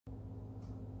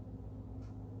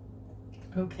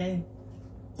Okay.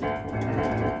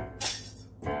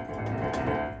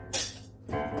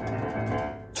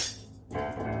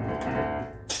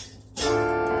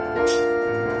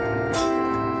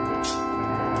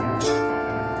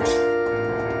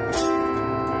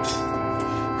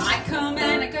 I come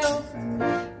and I go.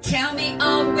 Tell me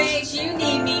all the ways you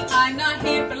need me. I'm not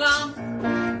here for long.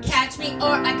 Catch me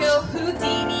or I go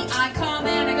Houdini. I come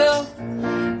and I go.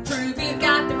 Prove you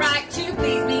got the right to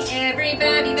please me.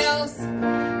 Everybody knows.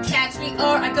 Catch me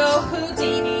or I go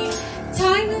Houdini.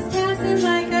 Time is passing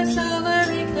like a solar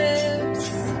eclipse.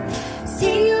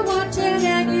 See you watching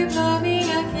and you blow me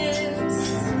a kiss.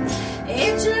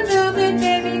 It's your moment,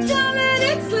 baby, don't let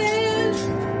it slip.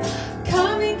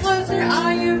 Coming closer,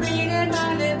 are you reading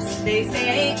my lips? They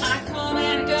say I come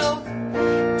and I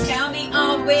go. Tell me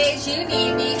all the ways you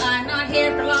need me. I'm not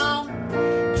here for long.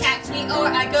 Catch me or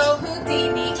I go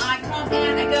Houdini. I come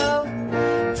and I go.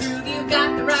 Prove you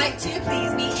got the right to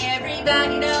please me.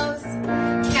 Everybody knows.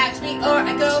 Catch me or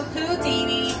I go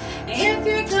Houdini. If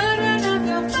you're good enough,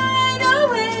 you'll find a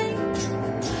way.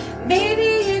 Maybe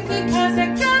you could cause a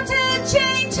girl to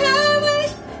change her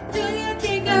ways. Do you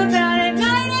think about it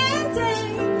night and day?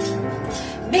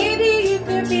 Maybe you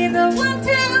could be the one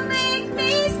to make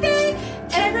me stay.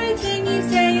 Everything you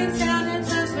say is sounding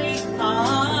so sweet,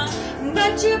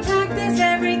 but you practice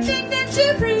everything that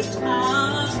you preach,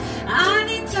 I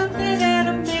need something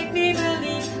that'll make me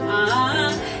believe,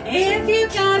 if you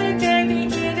got it, baby,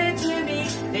 give it to me.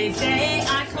 They say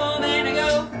I come and I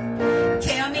go.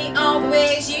 Tell me all the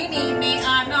ways you need me.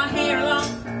 I'm not here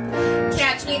alone.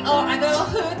 Catch me or I go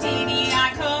Houdini.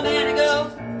 I come and I go.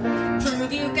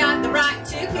 Prove you got the right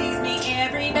to please me.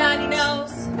 Everybody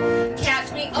knows.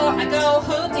 Catch me or I go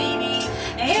Houdini.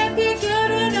 If you're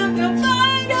good enough, you'll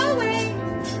find a way.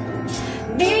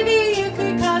 Maybe you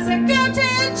could cause a girl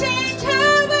to change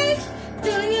her ways.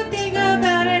 Do you think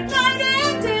about it night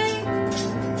and day?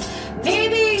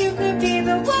 Maybe you could be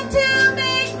the one to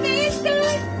make me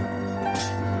stay.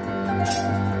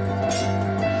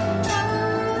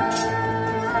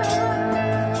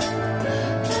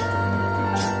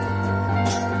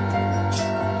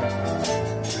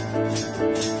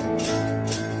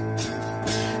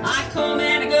 I come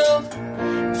and I go.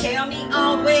 Tell me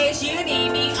all the ways you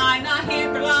need me. I'm not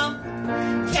here for long.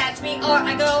 Catch me or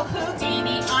I go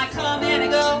Houdini. I come and I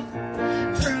go.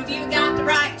 Prove you got the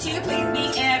right to please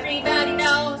me. Everybody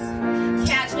knows.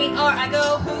 Catch me or I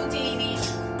go Houdini.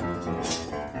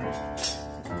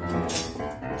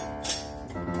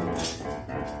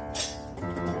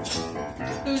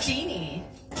 Houdini.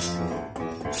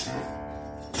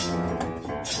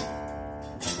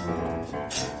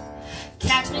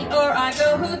 Catch me or I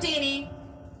go Houdini.